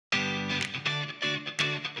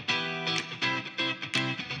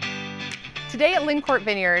Today at Lincourt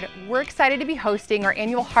Vineyard, we're excited to be hosting our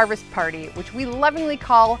annual harvest party, which we lovingly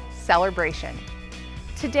call Cellar-bration.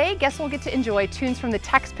 Today, guests will get to enjoy tunes from the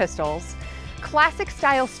Tex Pistols, classic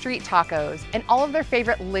style street tacos, and all of their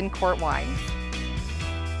favorite Lincourt wines.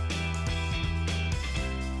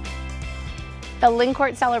 The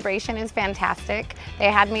Lincourt Cellar-bration is fantastic. They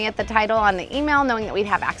had me at the title on the email knowing that we'd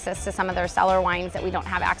have access to some of their cellar wines that we don't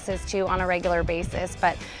have access to on a regular basis.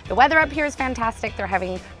 But the weather up here is fantastic. They're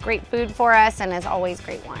having great food for us and as always,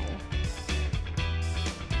 great wine.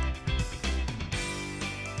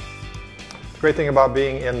 Great thing about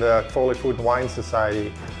being in the Foley Food and Wine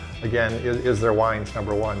Society, again, is their wines,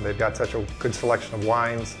 number one. They've got such a good selection of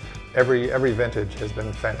wines. Every vintage has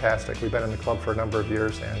been fantastic. We've been in the club for a number of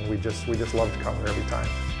years and we just love to come here every time.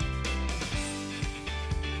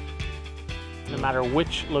 No matter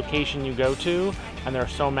which location you go to, and there are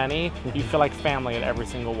so many, you feel like family at every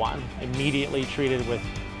single one. Immediately treated with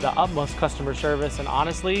the utmost customer service and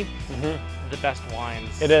honestly, the best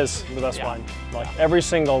wines. It is the best wine. Like every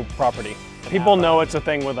single property. People know it's a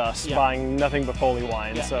thing with us, buying nothing but Foley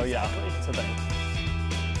wine, so exactly. It's a thing.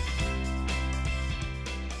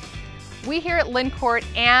 We here at Lincourt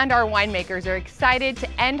and our winemakers are excited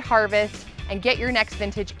to end harvest and get your next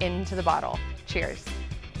vintage into the bottle. Cheers.